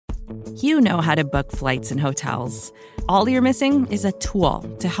You know how to book flights and hotels. All you're missing is a tool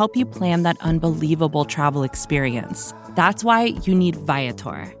to help you plan that unbelievable travel experience. That's why you need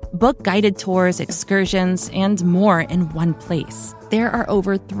Viator. Book guided tours, excursions, and more in one place. There are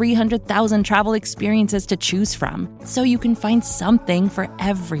over 300,000 travel experiences to choose from, so you can find something for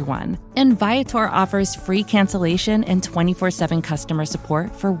everyone. And Viator offers free cancellation and 24/7 customer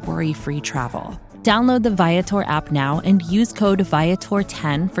support for worry-free travel. Download the Viator app now and use code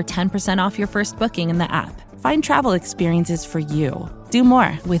Viator10 for 10% off your first booking in the app. Find travel experiences for you. Do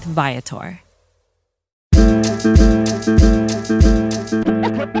more with Viator.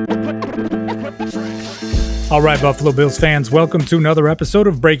 All right, Buffalo Bills fans, welcome to another episode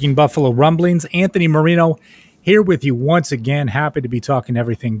of Breaking Buffalo Rumblings. Anthony Marino here with you once again. Happy to be talking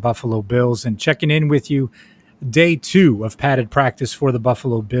everything Buffalo Bills and checking in with you. Day 2 of padded practice for the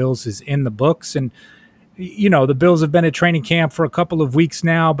Buffalo Bills is in the books. And, you know, the Bills have been at training camp for a couple of weeks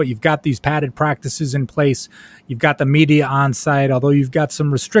now, but you've got these padded practices in place. You've got the media on site, although you've got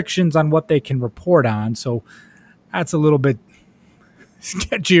some restrictions on what they can report on. So that's a little bit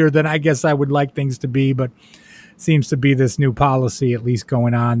sketchier than I guess I would like things to be, but seems to be this new policy at least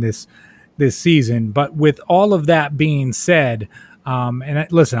going on this season. But with all of that being said,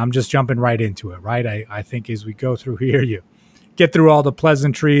 listen, I'm just jumping right into it, right? I think as we go through here, you get through all the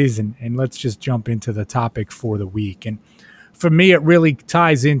pleasantries and let's just jump into the topic for the week. And for me, it really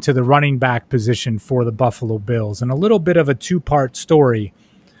ties into the running back position for the Buffalo Bills and a little bit of a two-part story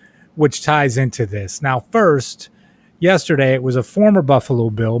which ties into this. Now, first, yesterday, it was a former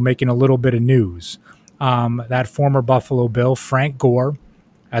Buffalo Bill making a little bit of news. That former Buffalo Bill, Frank Gore,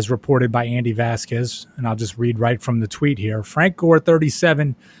 as reported by Andy Vasquez, and I'll just read right from the tweet here. Frank Gore,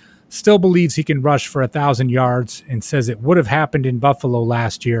 37, still believes he can rush for 1,000 yards and says it would have happened in Buffalo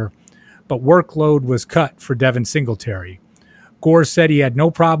last year, but workload was cut for Devin Singletary. Gore said he had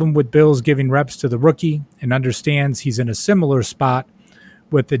no problem with Bills giving reps to the rookie and understands he's in a similar spot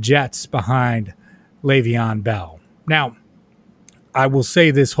with the Jets behind Le'Veon Bell. Now, I will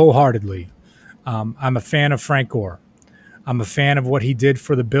say this wholeheartedly. I'm a fan of Frank Gore. I'm a fan of what he did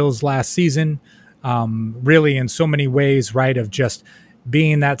for the Bills last season, really in so many ways, right, of just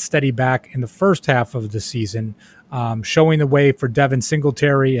being that steady back in the first half of the season, showing the way for Devin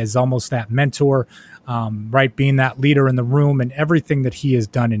Singletary as almost that mentor, right, being that leader in the room and everything that he has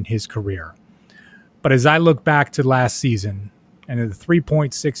done in his career. But as I look back to last season and the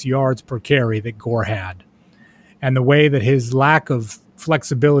 3.6 yards per carry that Gore had, and the way that his lack of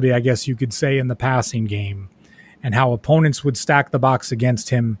flexibility, I guess you could say, in the passing game, and how opponents would stack the box against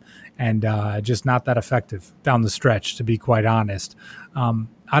him and just not that effective down the stretch, to be quite honest.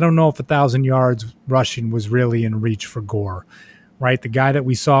 I don't know if 1,000 yards rushing was really in reach for Gore, right? The guy that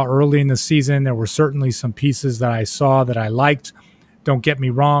we saw early in the season, there were certainly some pieces that I saw that I liked. Don't get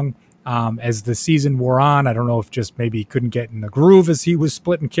me wrong. As the season wore on, I don't know if just maybe he couldn't get in the groove as he was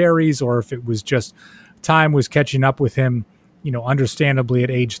splitting carries or if it was just time was catching up with him, you know, understandably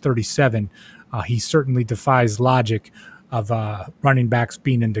at age 37. He certainly defies logic of running backs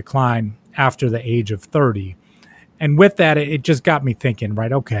being in decline after the age of 30. And with that, it just got me thinking,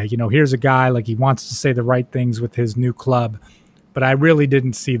 right, okay, you know, here's a guy, like he wants to say the right things with his new club, but I really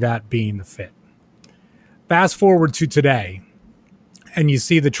didn't see that being the fit. Fast forward to today, and you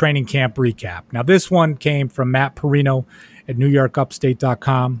see the training camp recap. Now, this one came from Matt Perino at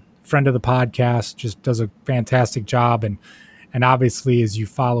NewYorkUpstate.com, friend of the podcast, just does a fantastic job. And obviously, as you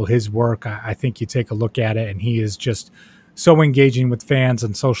follow his work, I think you take a look at it, and he is just so engaging with fans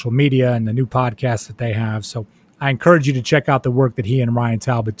on social media and the new podcast that they have. So I encourage you to check out the work that he and Ryan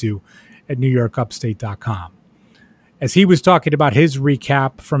Talbot do at NewYorkUpstate.com. As he was talking about his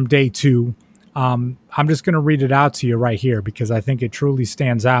recap from day 2, I'm just going to read it out to you right here because I think it truly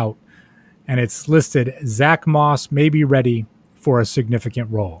stands out. And it's listed, Zack Moss may be ready for a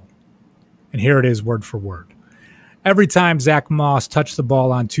significant role. And here it is word for word. Every time Zack Moss touched the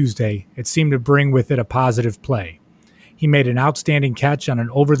ball on Tuesday, it seemed to bring with it a positive play. He made an outstanding catch on an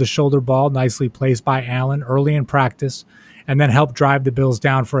over-the-shoulder ball nicely placed by Allen early in practice, and then helped drive the Bills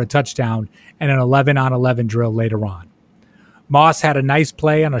down for a touchdown and an 11-on-11 drill later on. Moss had a nice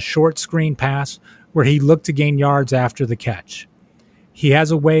play on a short screen pass where he looked to gain yards after the catch. He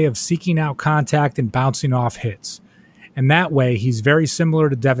has a way of seeking out contact and bouncing off hits. And that way, he's very similar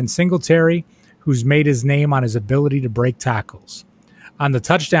to Devin Singletary, who's made his name on his ability to break tackles. On the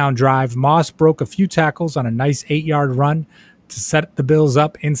touchdown drive, Moss broke a few tackles on a nice 8-yard run to set the Bills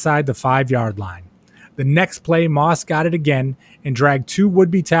up inside the 5-yard line. The next play, Moss got it again and dragged 2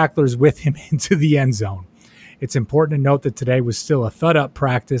 would-be tacklers with him into the end zone. It's important to note that today was still a thud-up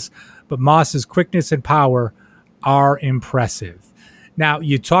practice, but Moss's quickness and power are impressive. Now,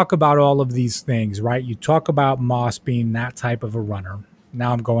 you talk about all of these things, right? You talk about Moss being that type of a runner.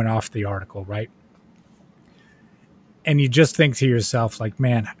 Now I'm going off the article, right? And you just think to yourself, like,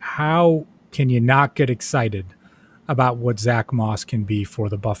 man, how can you not get excited about what Zack Moss can be for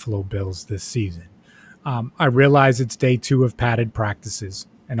the Buffalo Bills this season? I realize it's day 2 of padded practices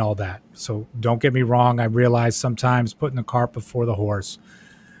and all that. So don't get me wrong. I realize sometimes putting the cart before the horse.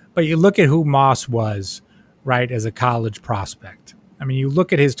 But you look at who Moss was, right, as a college prospect. I mean, you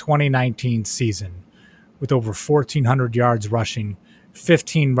look at his 2019 season with over 1,400 yards rushing,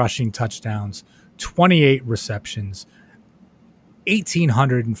 15 rushing touchdowns, 28 receptions,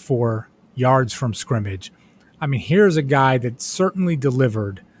 1,804 yards from scrimmage. I mean, here's a guy that certainly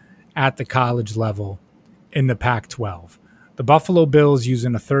delivered at the college level in the Pac-12. The Buffalo Bills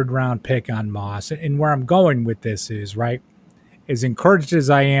using a third-round pick on Moss. And where I'm going with this is, right, as encouraged as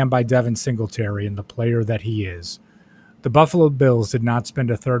I am by Devin Singletary and the player that he is, the Buffalo Bills did not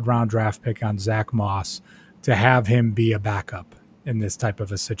spend a third-round draft pick on Zack Moss to have him be a backup in this type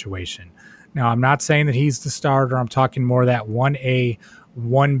of a situation. Now, I'm not saying that he's the starter. I'm talking more that 1A,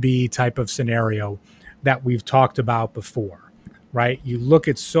 1B type of scenario that we've talked about before, right? You look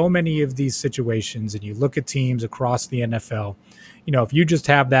at so many of these situations and you look at teams across the NFL. You know, if you just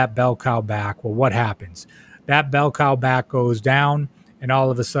have that bell cow back, well, what happens? That bell cow back goes down and all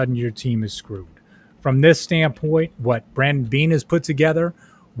of a sudden your team is screwed. From this standpoint, what Brandon Beane has put together,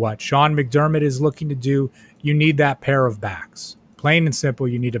 what Sean McDermott is looking to do, you need that pair of backs. Plain and simple,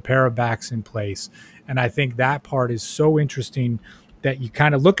 you need a pair of backs in place. And I think that part is so interesting that you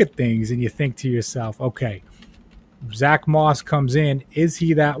kind of look at things and you think to yourself, okay, Zack Moss comes in. Is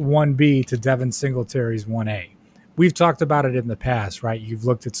he that 1B to Devin Singletary's 1A? We've talked about it in the past, right? You've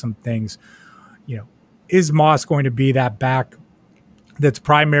looked at some things, you know, is Moss going to be that back that's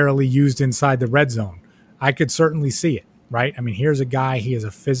primarily used inside the red zone? I could certainly see it, right? I mean, here's a guy, he is a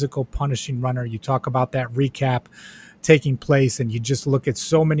physical punishing runner. You talk about that recap taking place and you just look at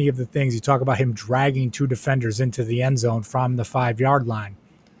so many of the things. You talk about him dragging 2 defenders into the end zone from the 5-yard line.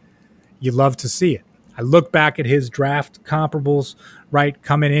 You love to see it. I look back at his draft comparables, right,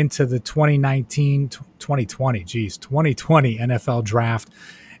 coming into the 2020 NFL draft.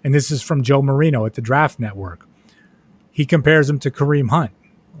 And this is from Joe Marino at the Draft Network. He compares him to Kareem Hunt,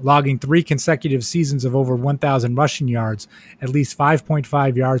 logging 3 consecutive seasons of over 1,000 rushing yards, at least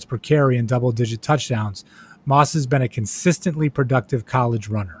 5.5 yards per carry and double-digit touchdowns. Moss has been a consistently productive college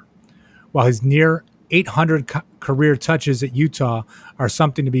runner. While his near 800 career touches at Utah are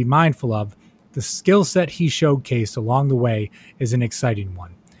something to be mindful of, the skill set he showcased along the way is an exciting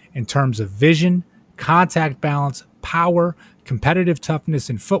one. In terms of vision, contact balance, power, competitive toughness,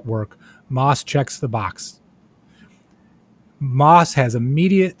 and footwork, Moss checks the box. Moss has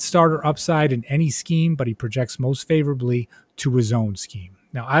immediate starter upside in any scheme, but he projects most favorably to his own scheme.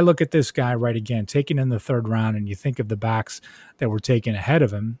 Now, I look at this guy right again, taken in the 3rd round, and you think of the backs that were taken ahead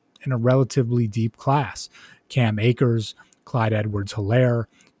of him in a relatively deep class. Cam Akers, Clyde Edwards-Helaire,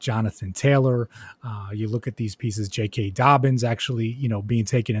 Jonathan Taylor. You look at these pieces, J.K. Dobbins actually, you know, being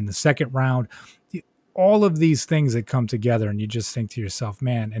taken in the 2nd round. All of these things that come together, and you just think to yourself,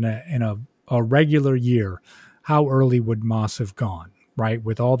 man, in a regular year, how early would Moss have gone, right?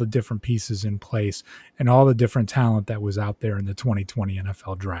 With all the different pieces in place and all the different talent that was out there in the 2020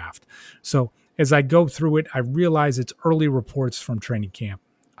 NFL draft. So as I go through it, I realize it's early reports from training camp.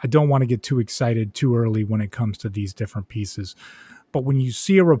 I don't want to get too excited too early when it comes to these different pieces. But when you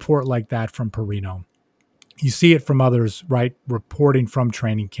see a report like that from Perino, you see it from others, right? Reporting from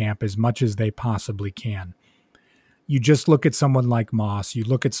training camp as much as they possibly can. You just look at someone like Moss, you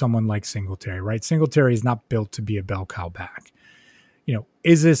look at someone like Singletary, right? Singletary is not built to be a bell cow back. You know,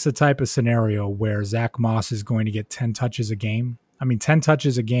 is this a type of scenario where Zack Moss is going to get 10 touches a game? I mean, 10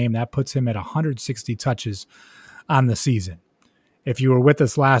 touches a game, that puts him at 160 touches on the season. If you were with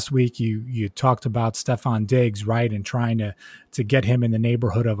us last week, you talked about Stefon Diggs, right, and trying to get him in the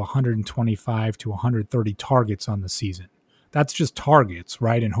neighborhood of 125 to 130 targets on the season. That's just targets,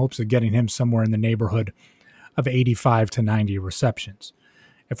 right, in hopes of getting him somewhere in the neighborhood of 85 to 90 receptions.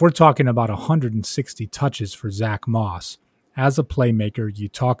 If we're talking about 160 touches for Zack Moss, as a playmaker, you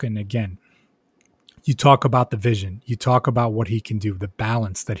talk about the vision, you talk about what he can do, the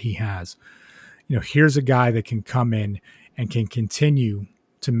balance that he has. You know, here's a guy that can come in and can continue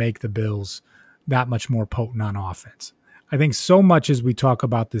to make the Bills that much more potent on offense. I think so much as we talk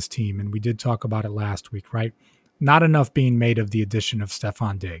about this team, and we did talk about it last week, right? Not enough being made of the addition of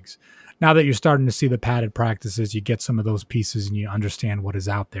Stefon Diggs. Now that you're starting to see the padded practices, you get some of those pieces and you understand what is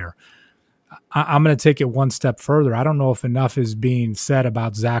out there. I'm going to take it one step further. I don't know if enough is being said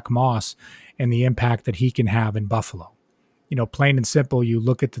about Zack Moss and the impact that he can have in Buffalo. plain and simple, you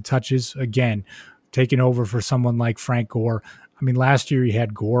look at the touches again, taking over for someone like Frank Gore. I mean, last year you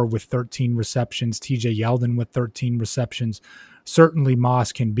had Gore with 13 receptions, TJ Yeldon with 13 receptions. Certainly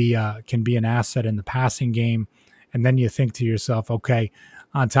Moss can be an asset in the passing game. And then you think to yourself, okay,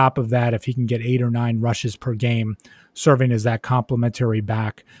 on top of that, if he can get 8 or 9 rushes per game, serving as that complementary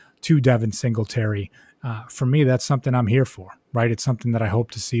back to Devin Singletary, for me, that's something I'm here for, right? It's something that I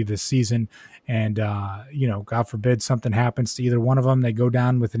hope to see this season. And, God forbid something happens to either one of them. They go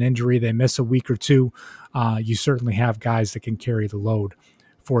down with an injury, they miss a week or two. You certainly have guys that can carry the load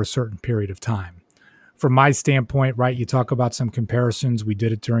for a certain period of time. From my standpoint, right, you talk about some comparisons. We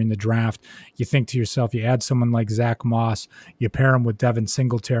did it during the draft. You think to yourself, you add someone like Zack Moss, you pair him with Devin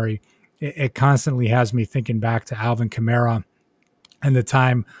Singletary. It constantly has me thinking back to Alvin Kamara and the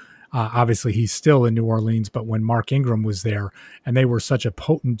time. Obviously, he's still in New Orleans, but when Mark Ingram was there and they were such a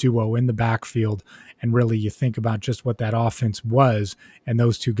potent duo in the backfield, and really you think about just what that offense was and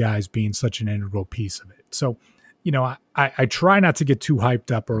those two guys being such an integral piece of it. So, I try not to get too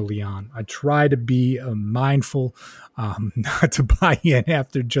hyped up early on. I try to be mindful, not to buy in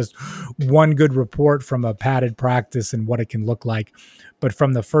after just one good report from a padded practice and what it can look like. But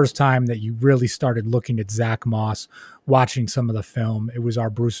from the first time that you really started looking at Zack Moss, watching some of the film, it was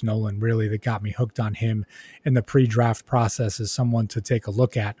our Bruce Nolan really that got me hooked on him in the pre-draft process as someone to take a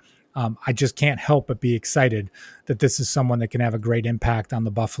look at. I just can't help but be excited that this is someone that can have a great impact on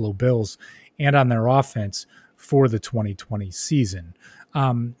the Buffalo Bills and on their offense for the 2020 season.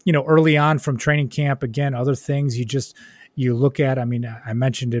 Early on from training camp, again, other things you look at. I mean, I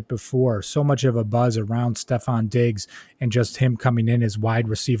mentioned it before, so much of a buzz around Stephon Diggs and just him coming in as wide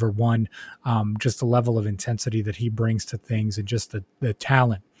receiver one, just the level of intensity that he brings to things and just the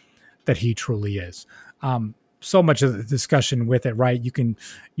talent that he truly is. So much of the discussion with it, right?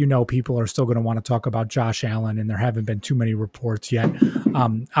 People are still going to want to talk about Josh Allen, and there haven't been too many reports yet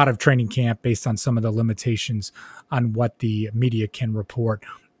out of training camp based on some of the limitations on what the media can report.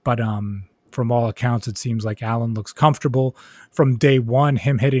 But from all accounts, it seems like Allen looks comfortable from day one,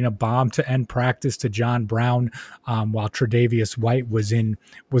 him hitting a bomb to end practice to John Brown while Tre'Davious White was in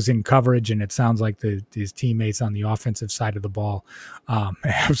coverage. And it sounds like his teammates on the offensive side of the ball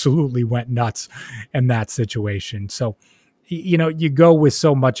absolutely went nuts in that situation. So, you go with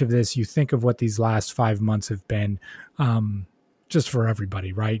so much of this, you think of what these last 5 months have been just for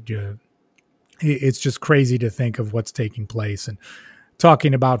everybody, right? It's just crazy to think of what's taking place. And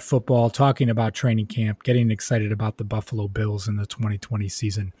talking about football, talking about training camp, getting excited about the Buffalo Bills in the 2020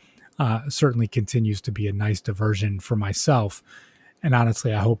 season certainly continues to be a nice diversion for myself. And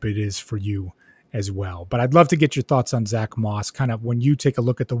honestly, I hope it is for you as well. But I'd love to get your thoughts on Zack Moss, kind of when you take a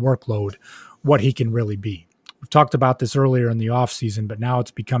look at the workload, what he can really be. We've talked about this earlier in the offseason, but now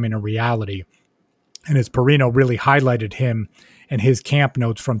it's becoming a reality. And as Perino really highlighted him and his camp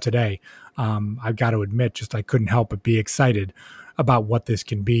notes from today, I've got to admit, I couldn't help but be excited about what this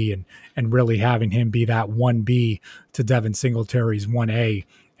can be and really having him be that 1B to Devin Singletary's 1A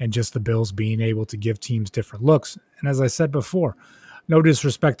and just the Bills being able to give teams different looks. And as I said before, no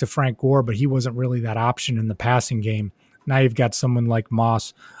disrespect to Frank Gore, but he wasn't really that option in the passing game. Now you've got someone like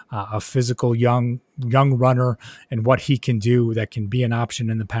Moss, a physical young runner, and what he can do that can be an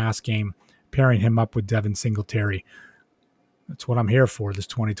option in the pass game, pairing him up with Devin Singletary. That's what I'm here for this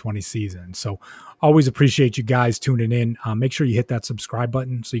 2020 season. So always appreciate you guys tuning in. Make sure you hit that subscribe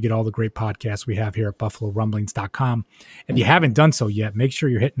button so you get all the great podcasts we have here at BuffaloRumblings.com. If you haven't done so yet, make sure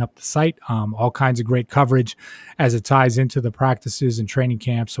you're hitting up the site. All kinds of great coverage as it ties into the practices and training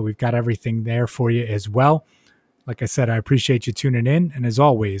camps. So we've got everything there for you as well. Like I said, I appreciate you tuning in. And as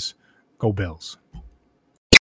always, go Bills.